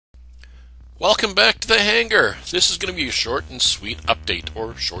Welcome back to the hangar. This is going to be a short and sweet update,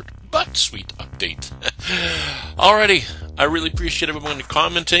 or short but sweet update. Alrighty, I really appreciate everyone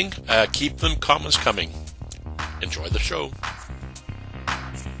commenting. Keep them comments coming. Enjoy the show.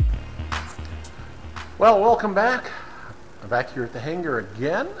 Well, welcome back. I'm back here at the hangar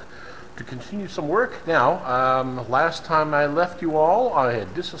again to continue some work. Now, last time I left you all, I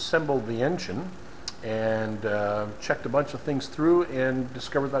had disassembled the engine and checked a bunch of things through and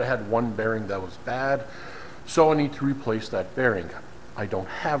discovered that I had one bearing that was bad, so I need to replace that bearing. I don't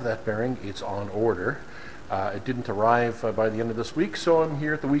have that bearing, it's on order. It didn't arrive by the end of this week, so I'm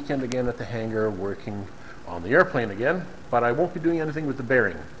here at the weekend again at the hangar working on the airplane again, but I won't be doing anything with the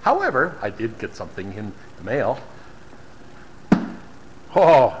bearing. However, I did get something in the mail.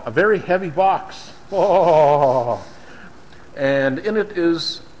 Oh, a very heavy box. Oh, and in it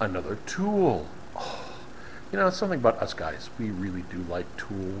is another tool. You know, it's something about us guys. We really do like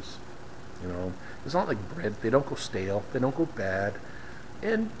tools. You know, it's not like bread. They don't go stale. They don't go bad.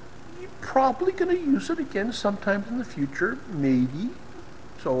 And you're probably going to use it again sometime in the future, maybe.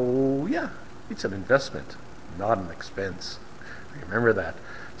 So, yeah, it's an investment, not an expense. Remember that.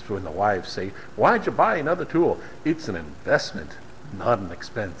 It's when the wives say, why'd you buy another tool? It's an investment, not an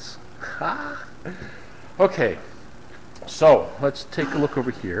expense. Ha! Okay, so let's take a look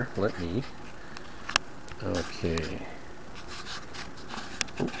over here. Okay.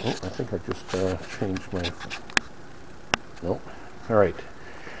 Oh, I think I just changed my... Nope. All right.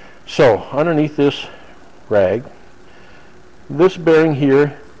 So, underneath this rag, this bearing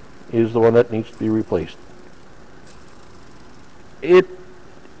here is the one that needs to be replaced.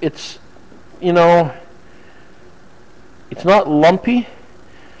 It's, you know, it's not lumpy,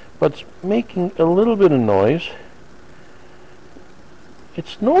 but it's making a little bit of noise.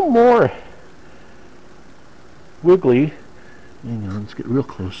 It's no more wiggly. Hang on, let's get real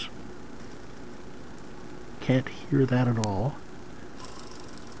close. Can't hear that at all.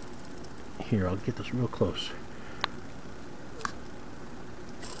 Here, I'll get this real close.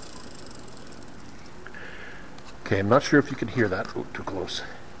 Okay, I'm not sure if you can hear that. Oh, too close.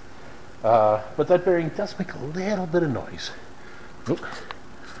 But that bearing does make a little bit of noise. Oh.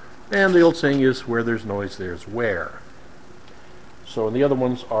 And the old saying is, where there's noise, there's wear. So, and the other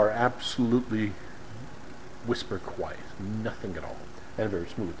ones are absolutely whisper quiet, nothing at all, and very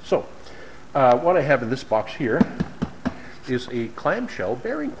smooth. So, what I have in this box here is a clamshell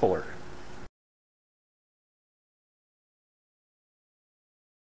bearing puller.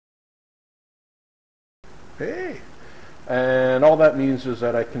 Okay, and all that means is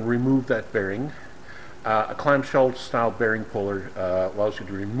that I can remove that bearing. A clamshell style bearing puller allows you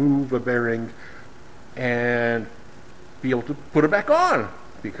to remove a bearing and be able to put it back on,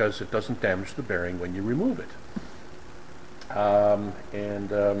 because it doesn't damage the bearing when you remove it.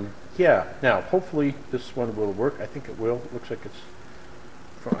 Yeah, now hopefully this one will work. I think it will. It looks like it's...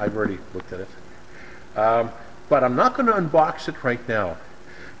 I've already looked at it. But I'm not going to unbox it right now.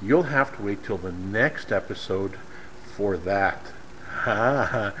 You'll have to wait till the next episode for that.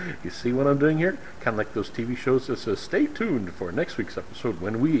 You see what I'm doing here? Kind of like those TV shows that says, stay tuned for next week's episode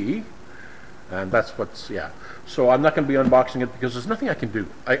when we... And that's what's, yeah. So I'm not going to be unboxing it because there's nothing I can do.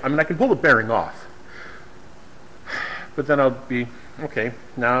 I mean, I can pull the bearing off. But then I'll be, okay,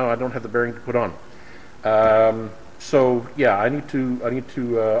 now I don't have the bearing to put on. So, yeah, I'm going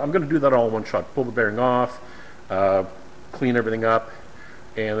to do that all in one shot. Pull the bearing off, clean everything up,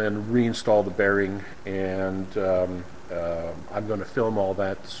 and then reinstall the bearing. And I'm going to film all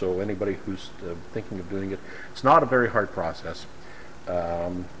that, so anybody who's thinking of doing it, it's not a very hard process.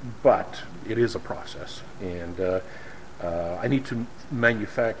 But it is a process, and I need to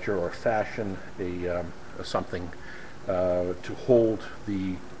manufacture or fashion a something to hold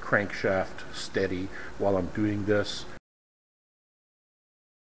the crankshaft steady while I'm doing this.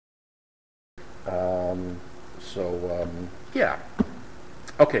 Yeah.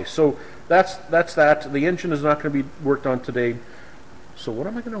 Okay, so that's that. The engine is not going to be worked on today. So what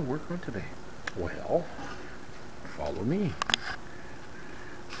am I going to work on today? Well, follow me.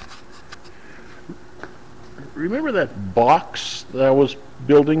 Remember that box that I was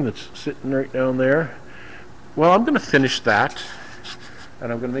building that's sitting right down there? Well, I'm going to finish that,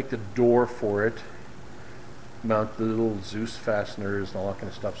 and I'm going to make the door for it, mount the little Zeus fasteners and all that kind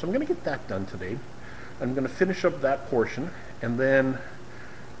of stuff. So I'm going to get that done today. I'm going to finish up that portion, and then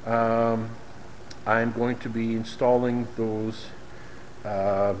I'm going to be installing those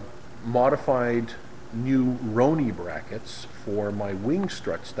modified new Roni brackets for my wing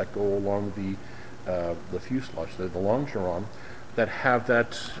struts that go along the fuselage, the longeron, that have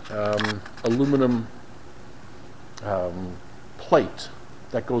that aluminum plate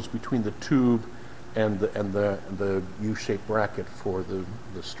that goes between the tube and the U-shaped bracket for the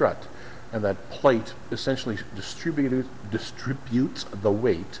strut, and that plate essentially distributes the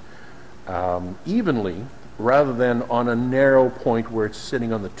weight evenly rather than on a narrow point where it's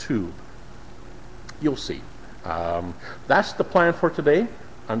sitting on the tube. You'll see. That's the plan for today.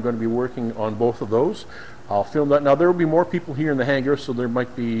 I'm going to be working on both of those. I'll film that. Now there will be more people here in the hangar, so there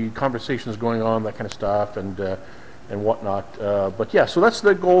might be conversations going on, that kind of stuff, and whatnot. But yeah, so that's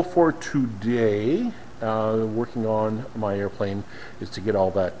the goal for today. Working on my airplane is to get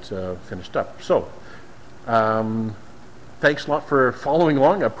all that finished up. So thanks a lot for following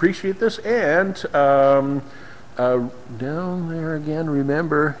along. I appreciate this. And down there again,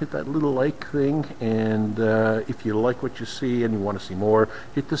 remember, hit that little like thing, and if you like what you see and you want to see more,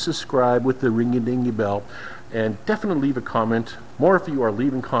 hit the subscribe with the ring-a-dingy bell, and definitely leave a comment. More if you are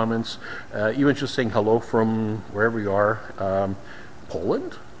leaving comments, even just saying hello from wherever you are.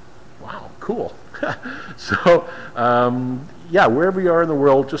 Poland? Wow, cool. So yeah, wherever you are in the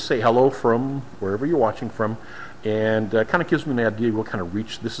world, just say hello from wherever you're watching from, and kind of gives me an idea what kind of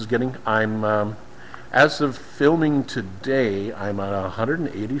reach this is getting. I'm as of filming today, I'm at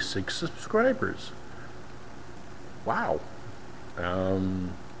 186 subscribers. Wow.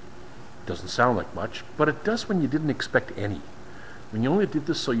 Doesn't sound like much, but it does when you didn't expect any. When you only did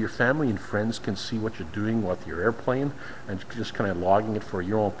this so your family and friends can see what you're doing with your airplane and just kind of logging it for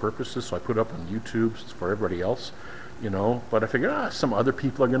your own purposes. So I put it up on YouTube for everybody else, you know. But I figured, some other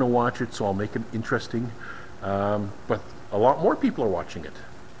people are going to watch it, so I'll make it interesting. But a lot more people are watching it.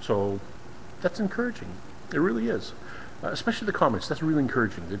 So that's encouraging. It really is. Especially the comments. That's really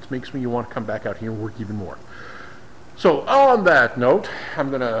encouraging. It makes me want to come back out here and work even more. So on that note, I'm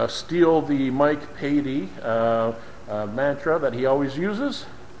going to steal the Mike Patey mantra that he always uses,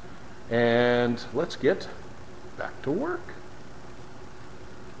 and let's get back to work.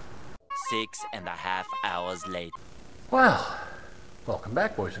 6.5 hours later. Well, welcome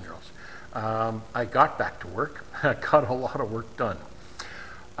back, boys and girls. I got back to work. I got a lot of work done.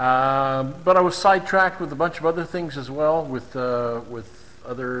 But I was sidetracked with a bunch of other things as well, with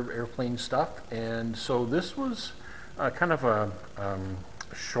other airplane stuff, and so this was kind of a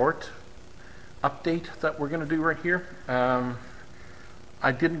short update that we're going to do right here.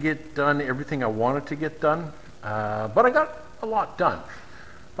 I didn't get done everything I wanted to get done, but I got a lot done.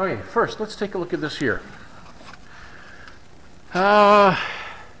 Okay, first let's take a look at this here.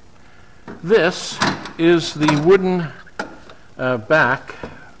 This is the wooden back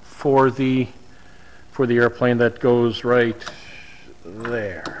for the airplane that goes right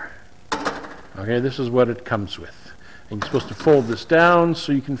there. Okay, this is what it comes with. And you're supposed to fold this down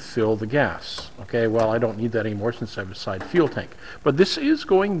so you can fill the gas. Okay, well, I don't need that anymore since I have a side fuel tank. But this is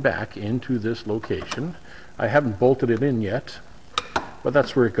going back into this location. I haven't bolted it in yet, but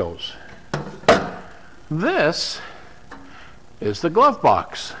that's where it goes. This is the glove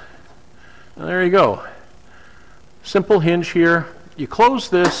box. And there you go. Simple hinge here. You close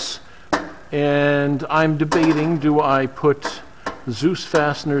this, and I'm debating, do I put Zeus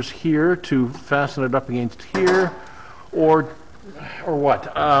fasteners here to fasten it up against here, or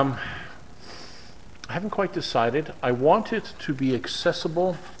what? I haven't quite decided. I want it to be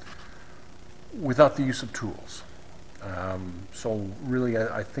accessible without the use of tools. So really,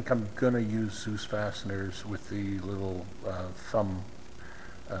 I think I'm going to use Zeus fasteners with the little thumb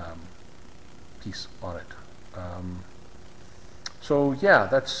piece on it. So yeah,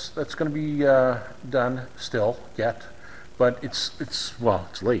 that's going to be done still yet, but it's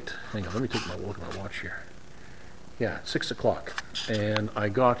late. Hang on, let me take my look at my watch here. Yeah, it's 6 o'clock, and I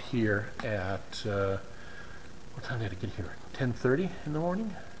got here at what time did I get here? 10:30 in the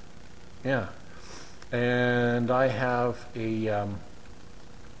morning. Yeah, and I have a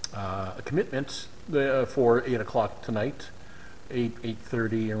commitment for 8 o'clock tonight,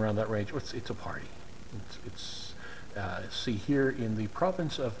 8:30 around that range. It's a party. See, here in the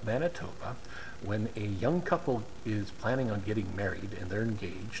province of Manitoba, when a young couple is planning on getting married and they're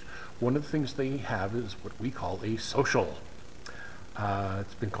engaged, one of the things they have is what we call a social.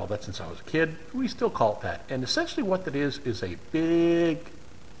 It's been called that since I was a kid. We still call it that. And essentially what that is a big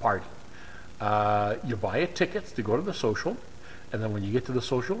party. You buy a ticket to go to the social, and then when you get to the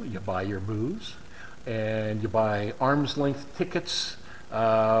social, you buy your booze, and you buy arm's length tickets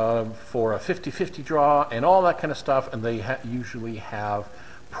for a 50-50 draw and all that kind of stuff, and they usually have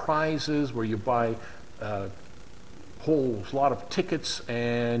prizes where you buy a whole lot of tickets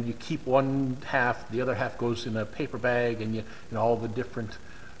and you keep one half, the other half goes in a paper bag, and all the different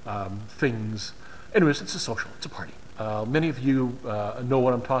things. Anyways, it's a social, it's a party. Many of you know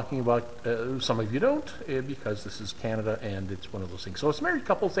what I'm talking about. Some of you don't, because this is Canada and it's one of those things. So it's married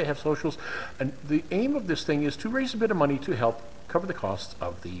couples, they have socials, and the aim of this thing is to raise a bit of money to help cover the costs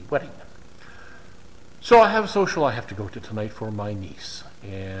of the wedding. So I have a social I have to go to tonight for my niece,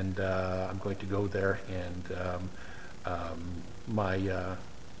 and I'm going to go there, and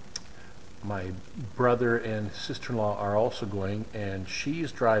my brother and sister-in-law are also going, and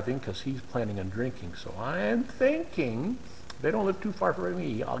she's driving because he's planning on drinking. So I am thinking, they don't live too far from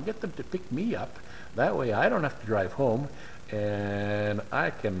me, I'll get them to pick me up. That way I don't have to drive home, and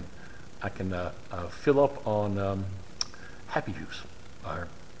I can fill up on Happy Juice or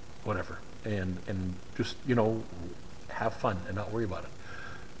whatever, and just, you know, have fun and not worry about it.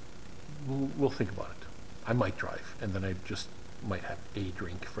 We'll think about it. I might drive, and then I just might have a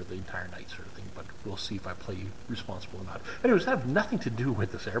drink for the entire night sort of thing, but we'll see if I play responsible or not. Anyways, that have nothing to do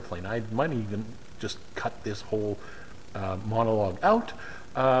with this airplane. I might even just cut this whole monologue out,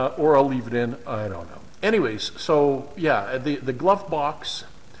 or I'll leave it in, I don't know. Anyways, so yeah, the glove box,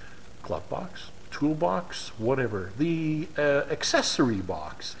 toolbox, whatever, the accessory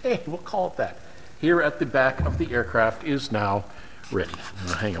box, hey, we'll call it that, here at the back of the aircraft is now ready.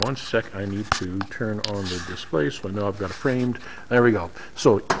 Now, hang on one sec, I need to turn on the display so I know I've got it framed. There we go.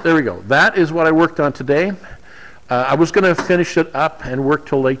 So there we go. That is what I worked on today. I was going to finish it up and work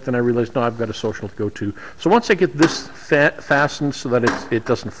till late, then I realized, no, I've got a social to go to. So once I get this fastened so that it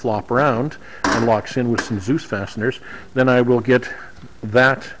doesn't flop around and locks in with some Zeus fasteners, then I will get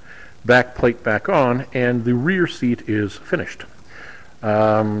that back plate back on, and the rear seat is finished.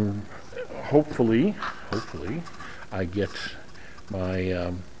 Hopefully I get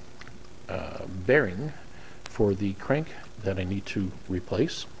my bearing for the crank that I need to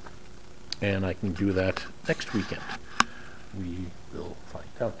replace, and I can do that next weekend. We will find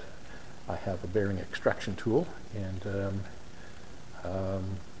out. I have a bearing extraction tool, and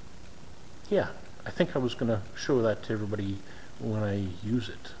yeah, I think I was going to show that to everybody when I use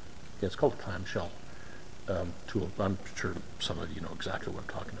it. Yeah, it's called a clamshell tool. I'm sure some of you know exactly what I'm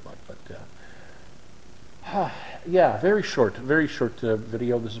talking about, but yeah, very short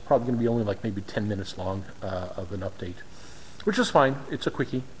video. This is probably going to be only like maybe 10 minutes long of an update, which is fine. It's a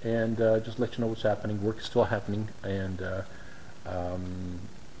quickie, and just let you know what's happening. Work is still happening, and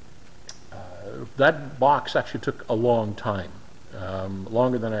that box actually took a long time,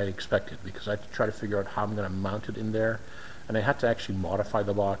 longer than I expected, because I had to try to figure out how I'm going to mount it in there, and I had to actually modify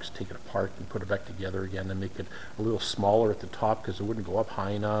the box, take it apart and put it back together again, and make it a little smaller at the top because it wouldn't go up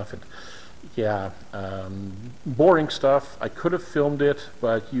high enough. And yeah, boring stuff. I could have filmed it,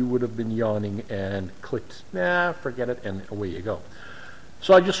 but you would have been yawning and clicked, nah, forget it, and away you go.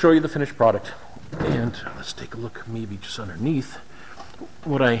 So I just show you the finished product, and let's take a look maybe just underneath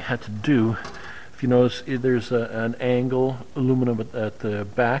what I had to do. If you notice, there's an angle aluminum at the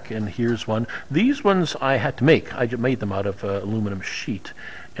back, and here's one. These ones I had to make. I just made them out of aluminum sheet,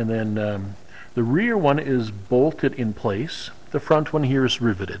 and then the rear one is bolted in place. The front one here is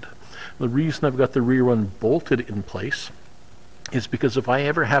riveted. The reason I've got the rear one bolted in place is because if I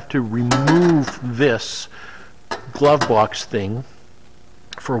ever have to remove this glove box thing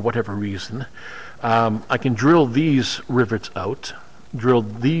for whatever reason, I can drill these rivets out, drill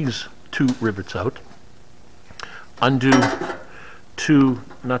these two rivets out, undo two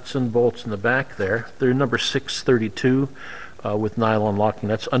nuts and bolts in the back there. They're number 632 with nylon locking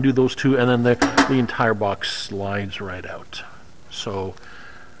nuts. Undo those two, and then the entire box slides right out. So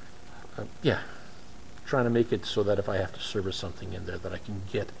yeah, trying to make it so that if I have to service something in there, that I can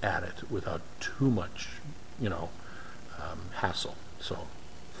get at it without too much, you know, hassle. So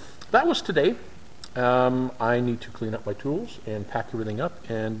that was today. I need to clean up my tools and pack everything up,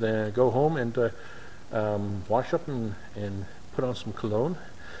 and then go home and wash up and put on some cologne,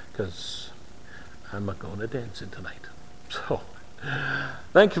 because I'm not going to dancing tonight. So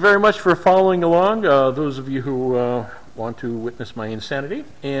thank you very much for following along, those of you who want to witness my insanity.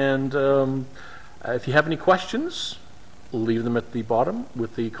 And if you have any questions, leave them at the bottom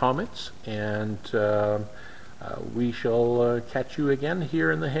with the comments, and we shall catch you again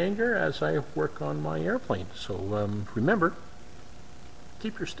here in the hangar as I work on my airplane. So remember,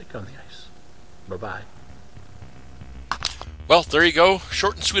 keep your stick on the ice. Bye-bye. Well, there you go.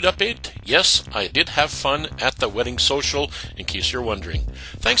 Short and sweet update. Yes, I did have fun at the wedding social, in case you're wondering.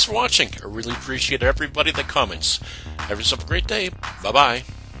 Thanks for watching. I really appreciate everybody that comments. Have yourself a great day. Bye-bye.